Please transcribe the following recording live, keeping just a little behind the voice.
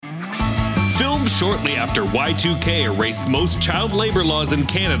Filmed shortly after Y2K erased most child labor laws in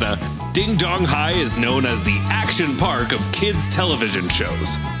Canada, Ding Dong High is known as the action park of kids' television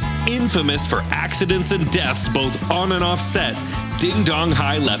shows. Infamous for accidents and deaths both on and off set, Ding Dong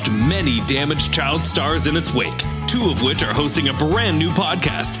High left many damaged child stars in its wake, 2 of which are hosting a brand new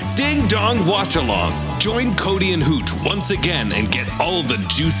podcast, Ding Dong Watch Along. Join Cody and Hooch once again and get all the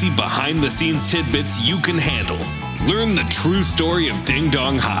juicy behind-the-scenes tidbits you can handle. Learn the true story of Ding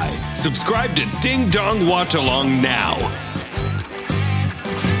Dong High. Subscribe to Ding Dong Watch Along now.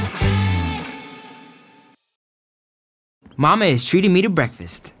 Mama is treating me to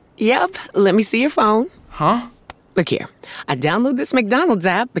breakfast. Yep, let me see your phone. Huh? Look here, I download this McDonald's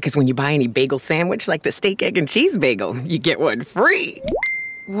app because when you buy any bagel sandwich like the steak, egg, and cheese bagel, you get one free.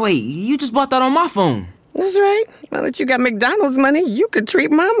 Wait, you just bought that on my phone. That's right. Now that you got McDonald's money, you could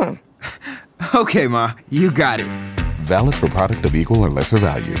treat Mama. Okay, Ma, you got it. Valid for product of equal or lesser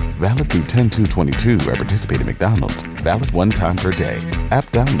value. Valid through 10/2/22 at participating McDonald's. Valid one time per day. App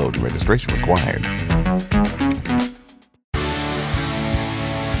download and registration required.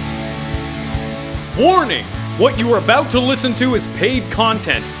 Warning! What you are about to listen to is paid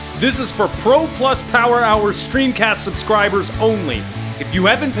content. This is for Pro Plus Power Hour Streamcast subscribers only. If you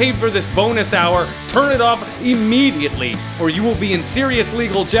haven't paid for this bonus hour, turn it off immediately, or you will be in serious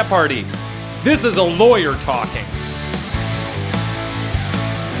legal jeopardy. This is a lawyer talking.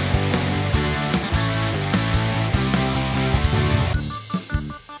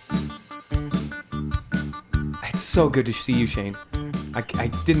 It's so good to see you, Shane. I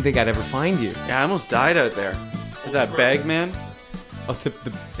didn't think I'd ever find you. Yeah, I almost died out there. With that bag man? Oh,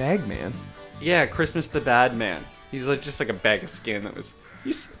 the bag man? Yeah, Christmas the Bad Man. He's like just like a bag of skin that was...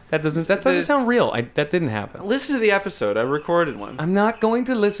 That doesn't sound real. That didn't happen. Listen to the episode. I recorded one. I'm not going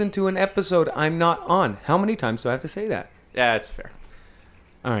to listen to an episode I'm not on. How many times do I have to say that? Yeah, it's fair.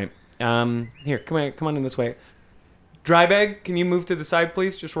 All right. Here, come on in this way. Dry bag, can you move to the side,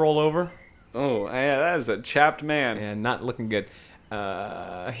 please? Just roll over. Oh, yeah, that was a chapped man. Yeah, not looking good.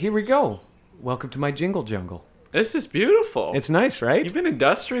 Here we go. Welcome to my jingle jungle. This is beautiful. It's nice, right? You've been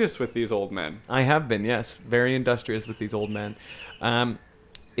industrious with these old men. I have been, yes. Very industrious with these old men.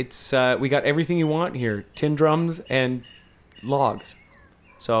 We got everything you want here. Tin drums and logs.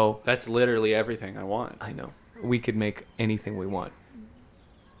 So That's literally everything I want. I know. We could make anything we want.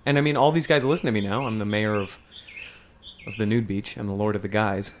 And I mean, all these guys listen to me now. I'm the mayor of the nude beach. I'm the lord of the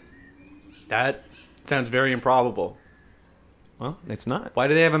guys. That sounds very improbable. Well, it's not. Why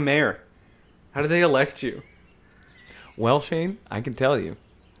do they have a mayor? How do they elect you? Well, Shane, I can tell you.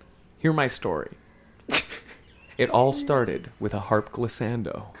 Hear my story. It all started with a harp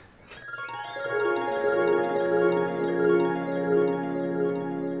glissando.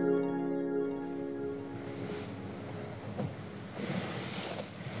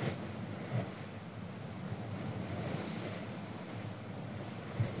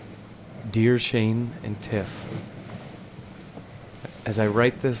 Dear Shane and Tiff, as I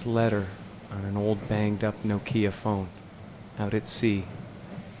write this letter on an old banged-up Nokia phone out at sea,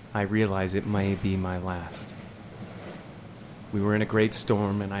 I realize it may be my last. We were in a great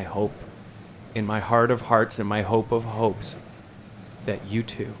storm, and I hope, in my heart of hearts and my hope of hopes, that you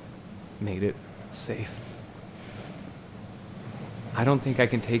two made it safe. I don't think I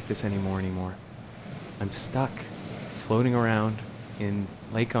can take this anymore. I'm stuck, floating around in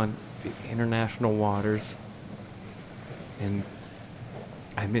Lake on international waters, and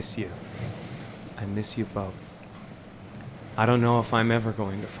I miss you. I miss you both. I don't know if I'm ever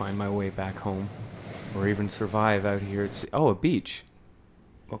going to find my way back home, or even survive out here at sea. Oh, a beach.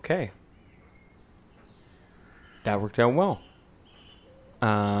 Okay. That worked out well.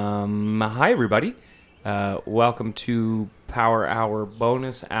 Hi, everybody. Welcome to Power Hour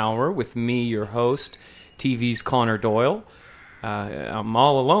Bonus Hour with me, your host, TV's Connor Doyle. I'm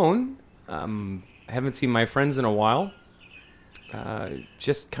all alone. Haven't seen my friends in a while.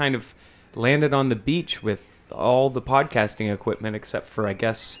 Just kind of landed on the beach with all the podcasting equipment except for, I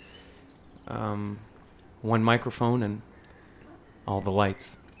guess, one microphone and all the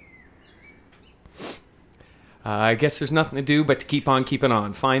lights. I guess there's nothing to do but to keep on keeping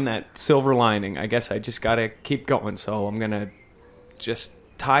on. Find that silver lining. I guess I just gotta keep going, so I'm gonna just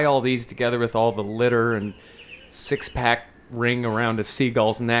tie all these together with all the litter and six-pack ring around a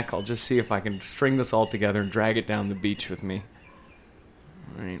seagull's neck. I'll just see if I can string this all together and drag it down the beach with me.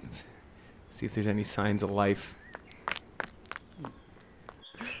 All right, let's see if there's any signs of life.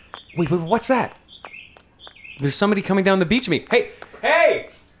 Wait, what's that? There's somebody coming down the beach with me. Hey!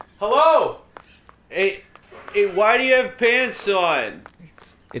 Hello! Hey, why do you have pants on?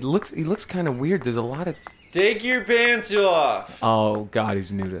 He looks kind of weird. There's a lot of... Take your pants off. Oh, God,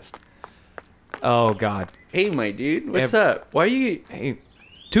 he's a nudist. Oh God. Hey, my dude. What's Ev- up? Why are you... Hey,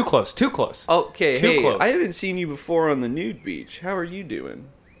 too close. Too close. Okay, Too hey, close. I haven't seen you before on the nude beach. How are you doing?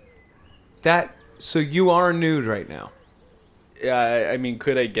 So you are nude right now. I mean,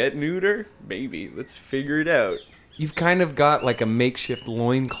 could I get nuder? Maybe. Let's figure it out. You've kind of got like a makeshift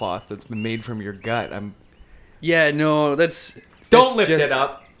loincloth that's been made from your gut. Yeah, no, that's... Don't that's lift just- it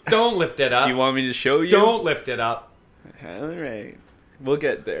up. Don't lift it up. Do you want me to show you? Don't lift it up. All right. We'll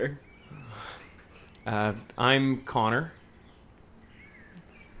get there. I'm Connor.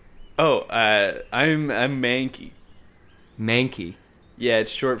 Oh, I'm Mankey. Mankey. Yeah,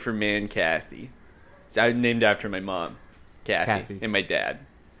 it's short for Man Kathy. I'm named after my mom, Kathy, and my dad,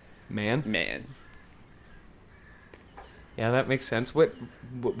 Man? Man. Yeah, that makes sense.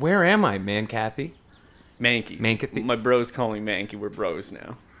 Where am I, Man Kathy? Mankey. Mankathy? My bro's calling Mankey. We're bros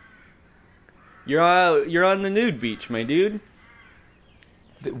now. You're on the nude beach, my dude.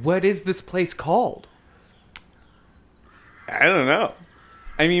 What is this place called? I don't know.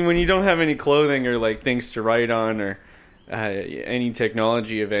 I mean, when you don't have any clothing or like things to write on or any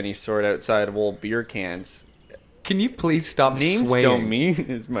technology of any sort outside of old beer cans, Can you please stop names swaying? don't mean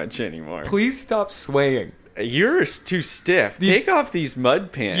as much anymore. Please stop swaying. You're too stiff. Take off these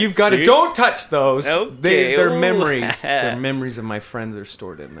mud pants. You've got to. dude. Don't touch those. Okay. They're Ooh. memories. They're memories of my friends are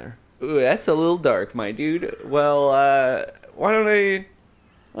stored in there. Ooh, that's a little dark, my dude. Well, why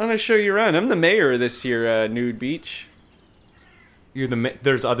don't I show you around? I'm the mayor of this here nude beach. You're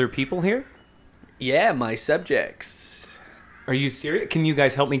there's other people here? Yeah, my subjects. Are you serious? Can you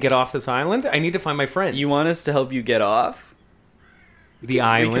guys help me get off this island? I need to find my friends. You want us to help you get off? the We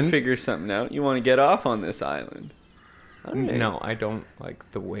island? can figure something out. You want to get off on this island? All right. No, I don't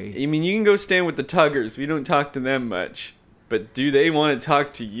like the way. I mean, you can go stand with the tuggers. We don't talk to them much. But do they want to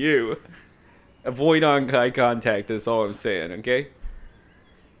talk to you? Avoid eye contact is all I'm saying, okay?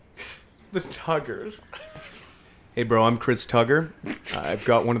 The Tuggers. Hey, bro, I'm Chris Tugger. I've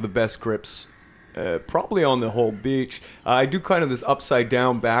got one of the best grips, probably on the whole beach. I do kind of this upside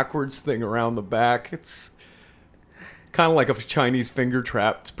down, backwards thing around the back. It's kind of like a Chinese finger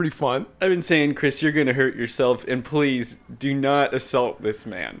trap. It's pretty fun. I've been saying, Chris, you're going to hurt yourself, and please do not assault this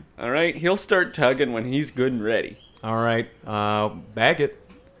man, all right? He'll start tugging when he's good and ready. All right, bag it.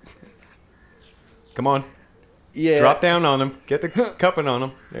 Come on, Yeah. drop down on him. Get the cupping on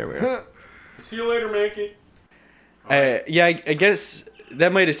him. There we are. See you later, Mankey. Yeah, I guess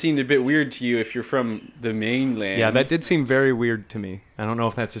that might have seemed a bit weird to you if you're from the mainland. Yeah, that did seem very weird to me. I don't know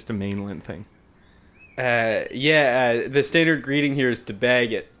if that's just a mainland thing. The standard greeting here is to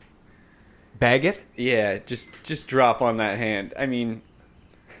bag it. Bag it? Yeah, just drop on that hand. I mean,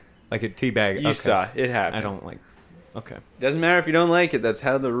 Like a tea bag. you saw it happen. I don't like. Okay. Doesn't matter if you don't like it. That's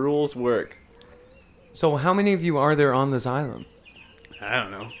how the rules work. So how many of you are there on this island? I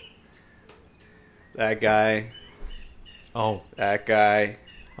don't know. That guy. Oh, That guy.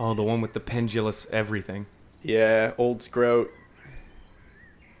 the one with the pendulous everything. Yeah, old Scroat.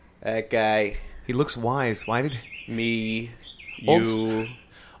 That guy. He looks wise. Why did Me. Old You.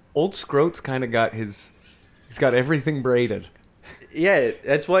 Old Scroat's kind of got he's got everything braided. Yeah,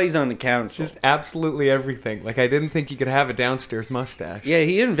 that's why he's on the council. Just absolutely everything. Like I didn't think he could have a downstairs mustache. Yeah,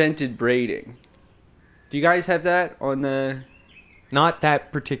 he invented braiding. Do you guys have that on the... Not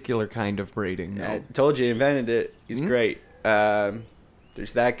that particular kind of braiding, no. I told you, he invented it. He's great.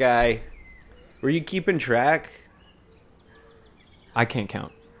 There's that guy. Were you keeping track? I can't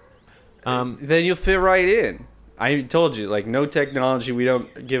count. Then you'll fit right in. I told you, like, no technology. We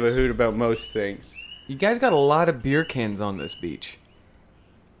don't give a hoot about most things. You guys got a lot of beer cans on this beach.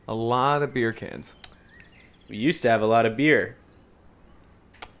 A lot of beer cans. We used to have a lot of beer.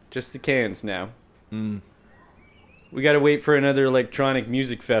 Just the cans now. We got to wait for another electronic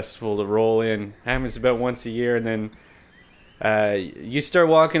music festival to roll in. Happens about once a year, and then you start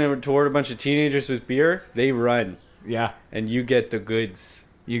walking over toward a bunch of teenagers with beer, they run, Yeah. and you get the goods.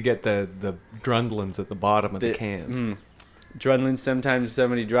 You get the Drundlins at the bottom of the cans. Drunlin, sometimes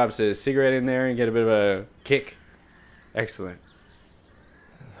somebody drops a cigarette in there and get a bit of a kick. Excellent.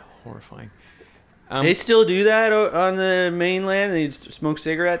 Horrifying. They still do that on the mainland? They smoke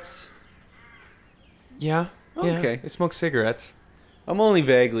cigarettes? Yeah. Yeah. Okay. They smoke cigarettes. I'm only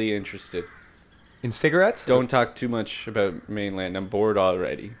vaguely interested. In cigarettes? Don't talk too much about mainland. I'm bored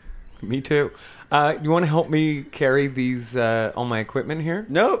already. Me too. You want to help me carry these all my equipment here?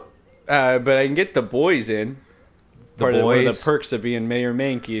 Nope. But I can get the boys in. The Part of one of boys. the perks of being Mayor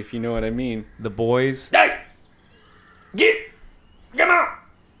Mankey, if you know what I mean. The boys. Hey! Come on!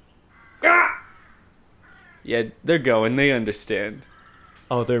 Come on! Yeah, they're going. They understand.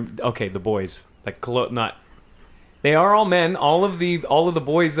 Oh, they're okay. The boys. Like not. They are all men. All of the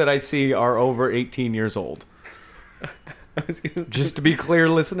boys that I see are over 18 years old. Just to be clear,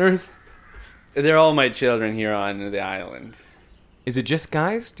 listeners. They're all my children here on the island. Is it just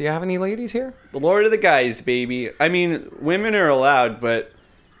guys? Do you have any ladies here? The Lord of the guys, baby. I mean, women are allowed, but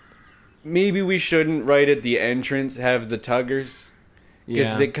maybe we shouldn't right at the entrance have the tuggers.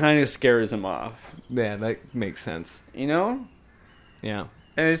 Because it kind of scares them off. Yeah, that makes sense. You know? Yeah.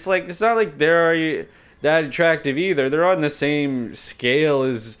 And it's not like they're that attractive either. They're on the same scale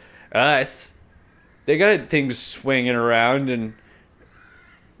as us. They got things swinging around and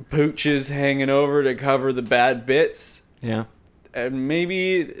pooches hanging over to cover the bad bits. Yeah. And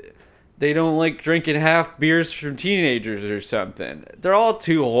maybe they don't like drinking half beers from teenagers or something. They're all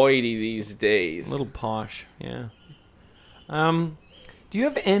too hoity these days. A little posh, yeah. Do you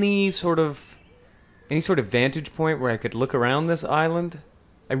have any sort of vantage point where I could look around this island?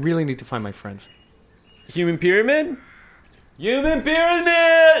 I really need to find my friends. Human pyramid? Human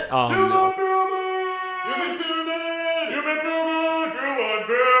pyramid! Oh, no. Human pyramid! Human pyramid! Human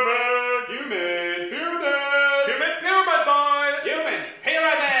pyramid! Human pyramid! Human pyramid, boy! Human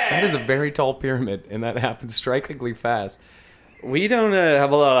pyramid! That is a very tall pyramid, and that happens strikingly fast. We don't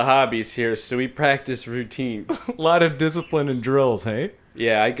have a lot of hobbies here, so we practice routines. A lot of discipline and drills, hey?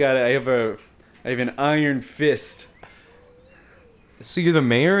 Yeah, I have an iron fist. So you're the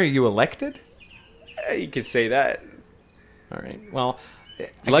mayor? Are you elected? You could say that. All right. Well,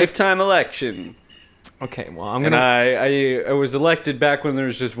 Lifetime election. Okay. Well, I'm And gonna. I was elected back when there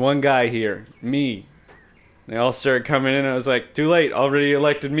was just one guy here, me. They all started coming in. And I was like, too late. Already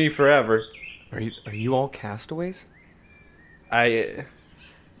elected me forever. Are you all castaways? I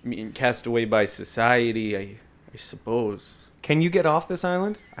mean, cast away by society. I suppose. Can you get off this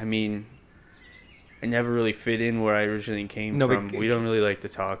island? I mean, I never really fit in where I originally came No, but from. We don't really like to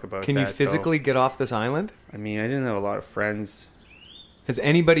talk about Can that. you physically get off this island? Though. I mean, I didn't have a lot of friends. Has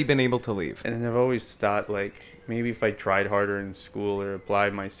anybody been able to leave? And I've always thought, like, maybe if I tried harder in school or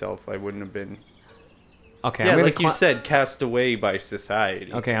applied myself, I wouldn't have been... Okay. Yeah, I'm gonna like you said, cast away by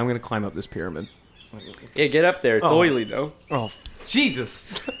society. Okay, I'm gonna climb up this pyramid. Yeah, get up there. It's Oh. oily, though. Oh,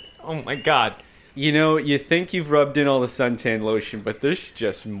 Jesus! Oh my God! You know, you think you've rubbed in all the suntan lotion, but there's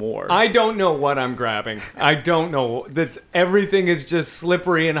just more. I don't know what I'm grabbing. I don't know. Everything is just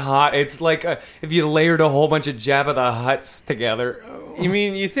slippery and hot. It's like if you layered a whole bunch of Jabba the Hutts together. You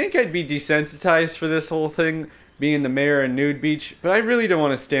mean, you think I'd be desensitized for this whole thing, being the mayor of Nude Beach? But I really don't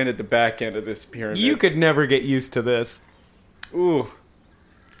want to stand at the back end of this pyramid. You could never get used to this. Ooh.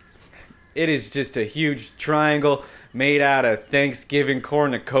 It is just a huge triangle made out of Thanksgiving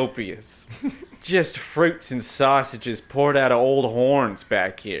cornucopias. Just fruits and sausages poured out of old horns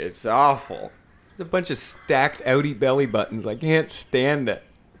back here. It's awful. There's a bunch of stacked outie belly buttons. I can't stand it.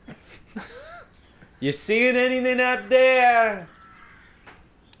 You seeing anything up there?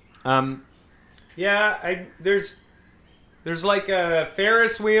 Yeah, there's like a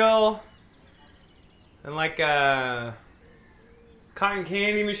Ferris wheel and like a cotton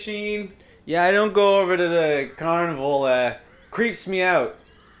candy machine. Yeah, I don't go over to the carnival. Creeps me out.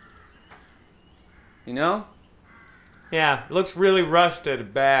 You know? Yeah, it looks really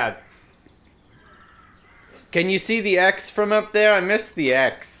rusted, bad. Can you see the X from up there? I missed the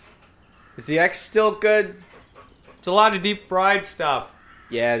X. Is the X still good? It's a lot of deep fried stuff.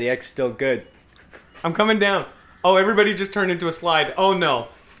 Yeah, the X still good. I'm coming down. Oh, everybody just turned into a slide. Oh no.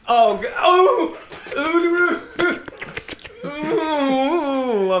 Oh,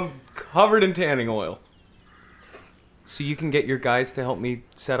 oh, I'm covered in tanning oil. So you can get your guys to help me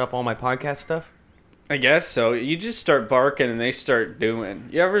set up all my podcast stuff? I guess so. You just start barking and they start doing.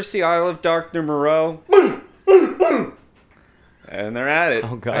 You ever see Isle of Dr. Moreau? And they're at it.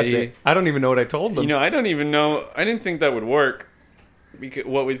 Oh God, I don't even know what I told them. You know, I don't even know. I didn't think that would work. Because,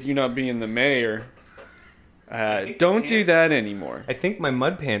 what with you not being the mayor. Don't do that anymore. I think my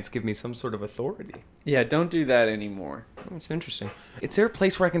mud pants give me some sort of authority. Yeah, don't do that anymore. Oh, it's interesting. Is there a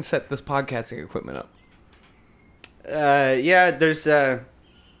place where I can set this podcasting equipment up? Yeah, there's a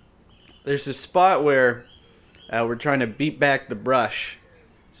spot where we're trying to beat back the brush,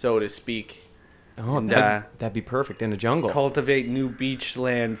 so to speak. Oh, And, that'd be perfect in a jungle. Cultivate new beach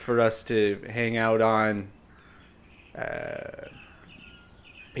land for us to hang out on.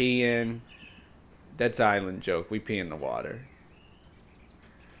 Pee in. That's island joke. We pee in the water.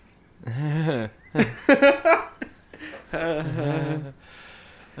 You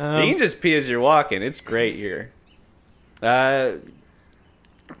can just pee as you're walking. It's great here. Here,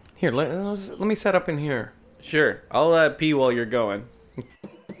 let me set up in here. Sure. I'll pee while you're going.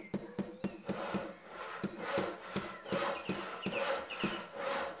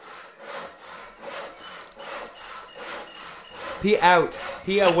 Pee out.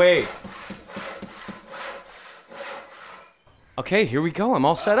 Pee away. Okay, here we go. I'm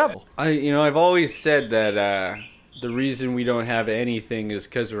all set up. I've always said that the reason we don't have anything is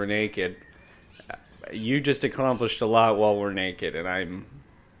because we're naked. You just accomplished a lot while we're naked, and I'm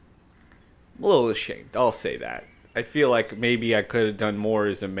a little ashamed. I'll say that. I feel like maybe I could have done more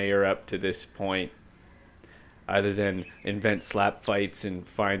as a mayor up to this point, other than invent slap fights and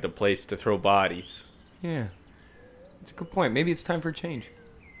find a place to throw bodies. Yeah. It's a good point. Maybe it's time for a change.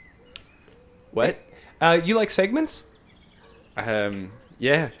 What? You like segments?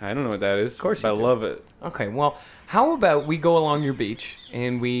 Yeah, I don't know what that is. Of course I you do. love it. Okay, well, how about we go along your beach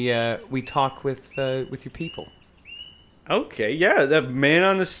and we talk with your people? Okay, yeah, the man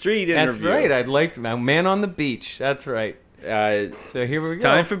on the street interview. That's right. I'd like to. Man on the beach. That's right. So here we go.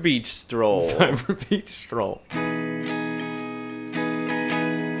 Time for beach stroll. It's time for beach stroll.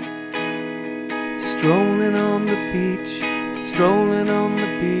 Strolling on the beach, strolling on the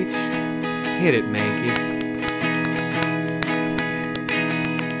beach. Hit it, Mankey.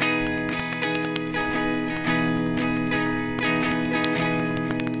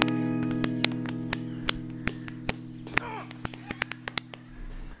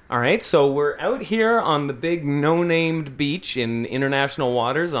 All right, so we're out here on the big no-named beach in international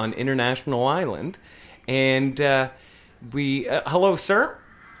waters on International Island, and we hello, sir.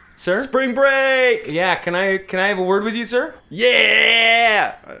 Sir? Spring break! Yeah, can I have a word with you, sir?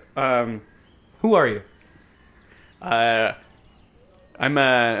 Yeah! Who are you?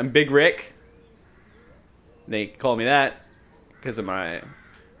 I'm Big Rick. They call me that because of my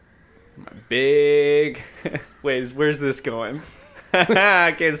big... Wait, where's this going?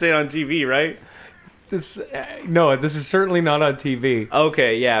 I can't say it on TV, right? No, this is certainly not on TV.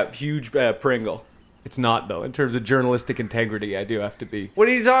 Okay, yeah, huge Pringle. It's not, though. In terms of journalistic integrity, I do have to be... What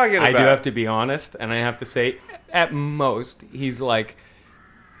are you talking about? I do have to be honest, and I have to say, at most, he's like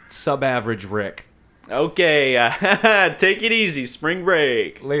sub-average Rick. Okay, take it easy, spring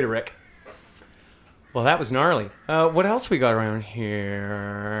break. Later, Rick. Well, that was gnarly. What else we got around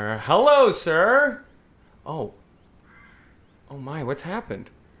here? Hello, sir. Oh my, what's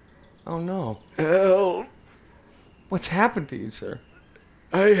happened? Oh no. Help. What's happened to you, sir?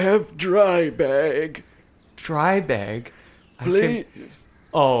 I have dry bag. Dry bag? Please.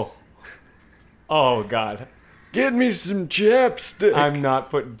 Oh God. Get me some chapstick. I'm not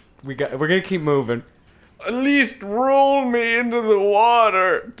putting... We're gonna keep moving. At least roll me into the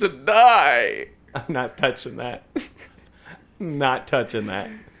water to die. I'm not touching that. Not touching that.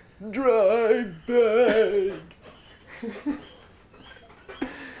 Dry bag.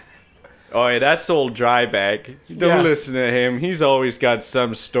 Oh, yeah, that's old dry bag. Don't listen to him. He's always got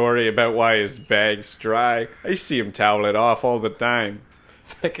some story about why his bag's dry. I see him towel it off all the time.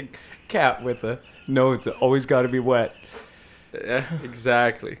 It's like a cat with a nose that always got to be wet. Yeah,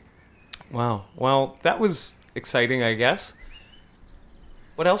 exactly. Wow. Well, that was exciting, I guess.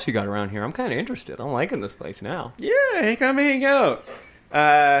 What else you got around here? I'm kind of interested. I'm liking this place now. Yeah, come hang out.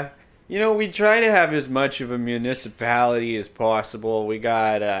 We try to have as much of a municipality as possible. We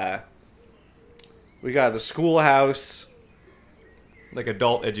got the schoolhouse. Like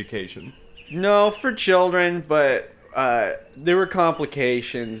adult education. No, for children, but there were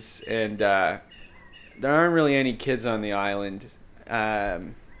complications, and there aren't really any kids on the island.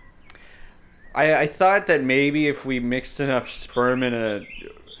 I thought that maybe if we mixed enough sperm in a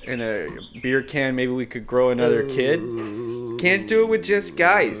beer can, maybe we could grow another kid. Can't do it with just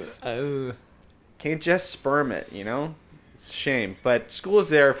guys. Can't just sperm it, you know? It's a shame. But school's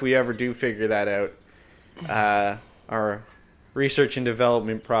there if we ever do figure that out. Our research and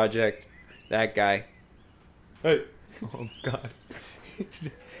development project, that guy. Hey. Oh, God.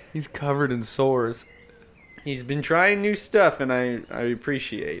 He's covered in sores. He's been trying new stuff, and I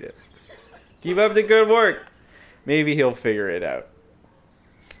appreciate it. Keep up the good work. Maybe he'll figure it out.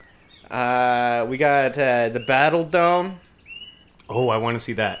 We got the Battle Dome. Oh, I want to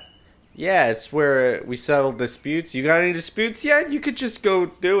see that. Yeah, it's where we settle disputes. You got any disputes yet? You could just go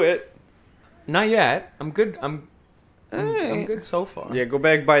do it. Not yet. I'm good. I'm good so far. Yeah, go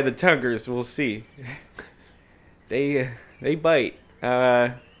back by the Tuggers. We'll see. They bite.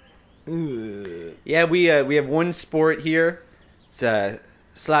 Yeah, we have one sport here. It's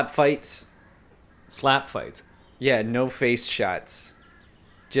slap fights. Slap fights. Yeah, no face shots.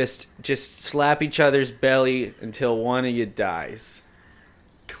 Just slap each other's belly until one of you dies.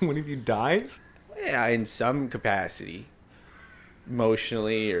 One of you dies? Yeah, in some capacity.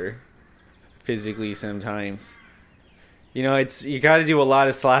 Emotionally or physically sometimes. You know, you got to do a lot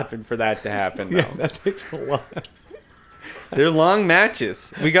of slapping for that to happen, though. Yeah, that takes a lot. They're long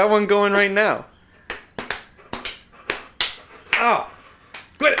matches. We got one going right now. Oh,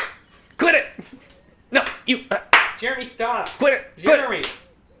 quit it! Quit it! No, you. Jeremy, stop. Quit it! Jeremy.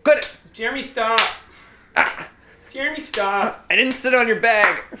 Quit it! Jeremy, stop. Jeremy, stop. I didn't sit on your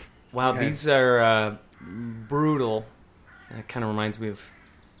bag. Wow, these are brutal. It kind of reminds me of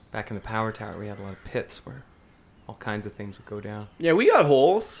back in the power tower. We had a lot of pits where all kinds of things would go down. Yeah, we got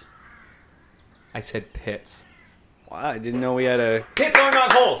holes. I said pits. Wow, I didn't know we had a. Pits are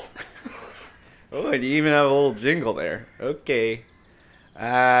not holes. Oh, and you even have a little jingle there. Okay.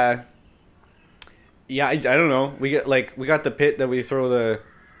 Yeah, I don't know. We got the pit that we throw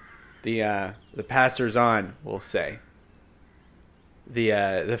the passers on. We'll say.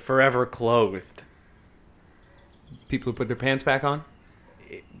 The forever clothed. People who put their pants back on.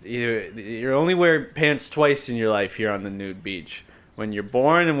 You only wear pants twice in your life here on the nude beach: when you're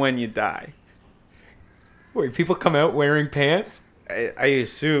born and when you die. Wait, people come out wearing pants? I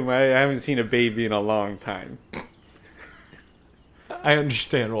assume. I haven't seen a baby in a long time. I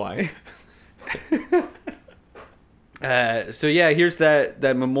understand why. So yeah, here's that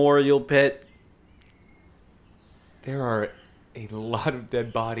memorial pit. There are a lot of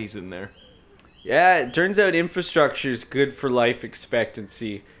dead bodies in there. Yeah, it turns out infrastructure is good for life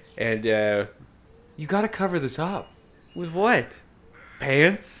expectancy. And You gotta cover this up. with what?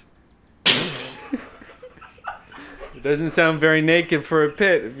 Pants? It doesn't sound very naked for a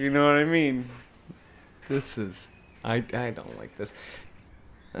pit, if you know what I mean. This is... I don't like this.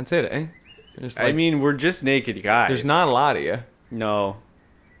 That's it, eh? Just I mean, we're just naked guys. there's not a lot of you. No.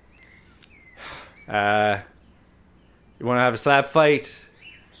 You want to have a slap fight?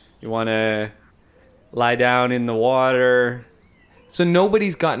 You want to lie down in the water? So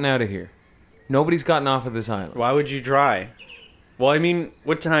nobody's gotten out of here. Nobody's gotten off of this island. Why would you try? Well, I mean,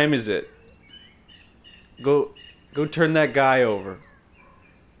 what time is it? Go turn that guy over.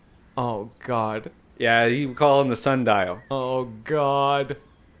 Oh, God. Yeah, you call him the sundial. Oh, God.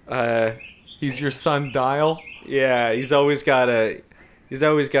 He's your sundial? Yeah, he's always got a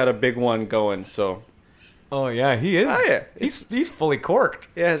big one going, so. Oh, yeah, he is. Oh, yeah. He's fully corked.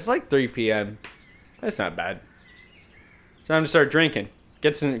 Yeah, it's like 3 p.m. That's not bad. Time to start drinking.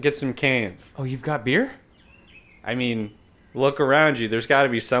 Get some cans. Oh, you've got beer? I mean, look around you. There's got to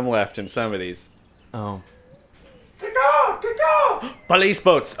be some left in some of these. Oh. Police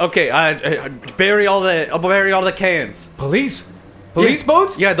boats. Okay, bury all the cans. Police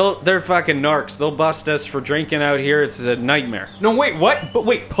boats? Yeah, they're fucking narcs. They'll bust us for drinking out here. It's a nightmare. No, wait, what? But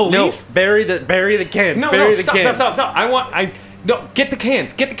wait, police? No, bury the cans. No, Stop. No, get the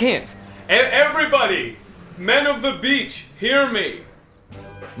cans. Everybody, men of the beach, hear me.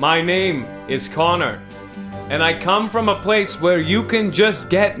 My name is Connor, and I come from a place where you can just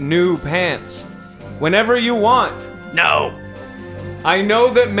get new pants whenever you want. No. I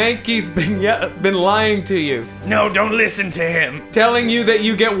know that Mankey's been lying to you, No, don't listen to him. telling you that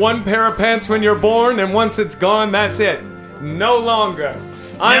you get one pair of pants when you're born, and once it's gone, that's it. No longer.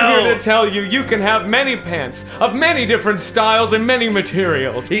 I'm No. here to tell you you can have many pants of many different styles and many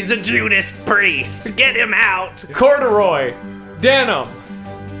materials. He's a Judas priest. Get him out. Corduroy, denim.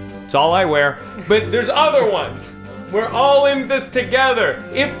 It's all I wear. But there's other ones. We're all in this together.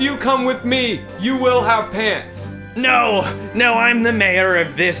 If you come with me, you will have pants. No, I'm the mayor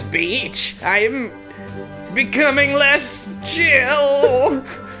of this beach. I'm becoming less chill.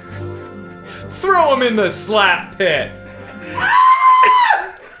 Throw them in the slap pit.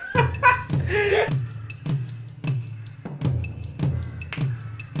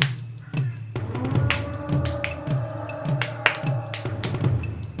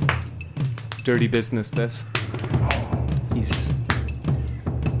 Dirty business, this.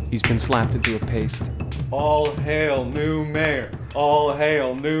 He's been slapped into a paste. All hail, new mayor. All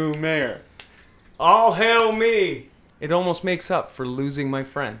hail, new mayor. All hail me! It almost makes up for losing my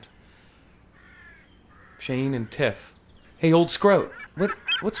friend. Shane and Tiff. Hey, old Scroat,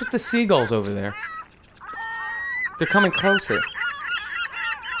 what's with the seagulls over there? They're coming closer.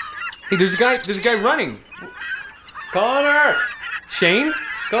 Hey, there's a guy running. Connor! Shane?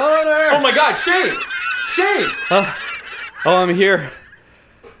 Connor! Oh my God, Shane! Shane! Oh, I'm here.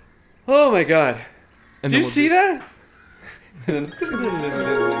 Oh my God. And Did you see that? And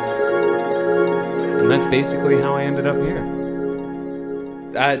that's basically how I ended up here.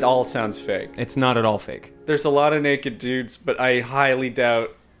 That all sounds fake. It's not at all fake. There's a lot of naked dudes, but I highly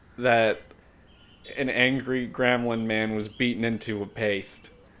doubt that an angry gremlin man was beaten into a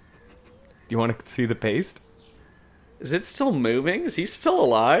paste. Do you want to see the paste? Is it still moving? Is he still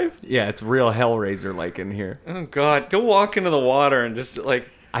alive? Yeah, it's real Hellraiser-like in here. Oh God, go walk into the water and just like...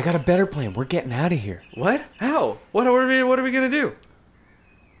 I got a better plan. We're getting out of here. What? How? What are we gonna do?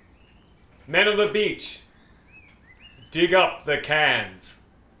 Men of the beach, dig up the cans.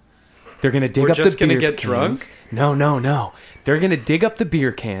 They're going to dig We're up the just beer gonna get cans. drunk? No. They're going to dig up the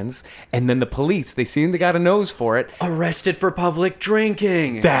beer cans, and then the police, they seem they got a nose for it. Arrested for public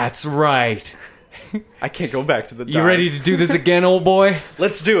drinking. That's right. I can't go back to the You dime. ready to do this again, old boy?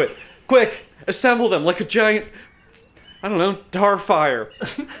 Let's do it. Quick, assemble them like a giant, I don't know, tar fire.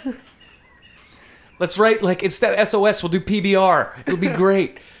 Let's write, like, instead of SOS, we'll do PBR. It'll be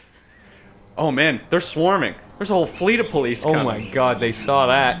great. Oh man, they're swarming. There's a whole fleet of police coming. Oh my god, they saw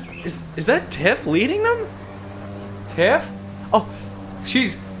that. Is that Tiff leading them? Tiff? Oh,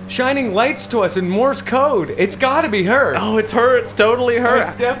 she's shining lights to us in Morse code. It's gotta be her. Oh, it's her. It's totally her.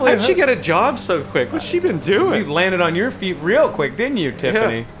 It's definitely How'd she her. get a job so quick? What's she been You doing? landed on your feet real quick, didn't you,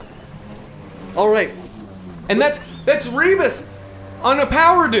 Tiffany? All right. And that's Rebus on a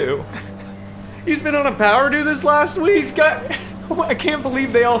power do. He's been on a power do this last week? He's got... Oh, I can't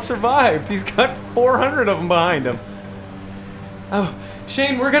believe they all survived. He's got 400 of them behind him. Oh,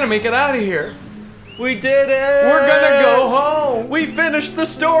 Shane, we're gonna make it out of here. We did it! We're gonna go home. We finished the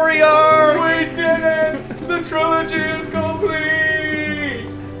story arc! We did it! The trilogy is complete!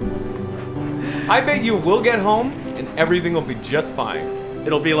 I bet you we'll get home and everything will be just fine.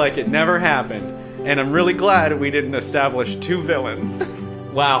 It'll be like it never happened. And I'm really glad we didn't establish two villains.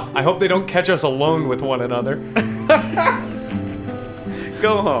 Wow, I hope they don't catch us alone with one another.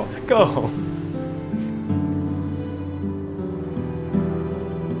 Go home. Go home.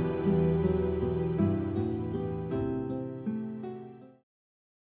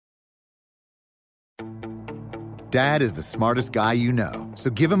 Dad is the smartest guy you know,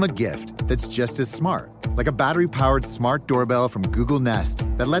 so give him a gift that's just as smart. Like a battery-powered smart doorbell from Google Nest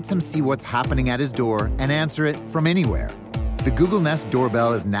that lets him see what's happening at his door and answer it from anywhere. The Google Nest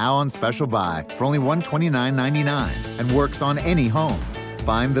doorbell is now on special buy for only $129.99 and works on any home.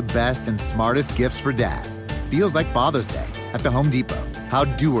 Find the best and smartest gifts for Dad. Feels like Father's Day at the Home Depot. How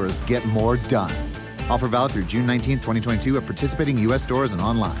doers get more done. Offer valid through June 19, 2022 at participating U.S. stores and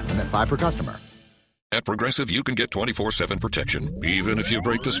online. Limit 5 per customer. At Progressive, you can get 24/7 protection, even if you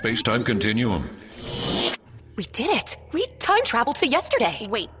break the space-time continuum. We did it! We time traveled to yesterday!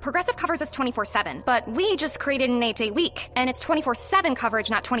 Wait, Progressive covers us 24/7, but we just created an 8-day week, and it's 24/7 coverage,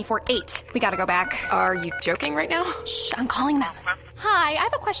 not 24/8. We gotta go back. Are you joking right now? Shh, I'm calling them. Hi, I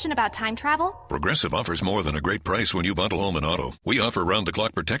have a question about time travel. Progressive offers more than a great price when you bundle home and auto. We offer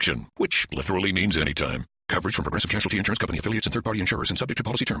round-the-clock protection, which literally means anytime. Coverage from Progressive Casualty Insurance Company, affiliates, and third-party insurers, and subject to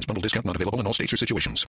policy terms. Bundle discount not available in all states or situations.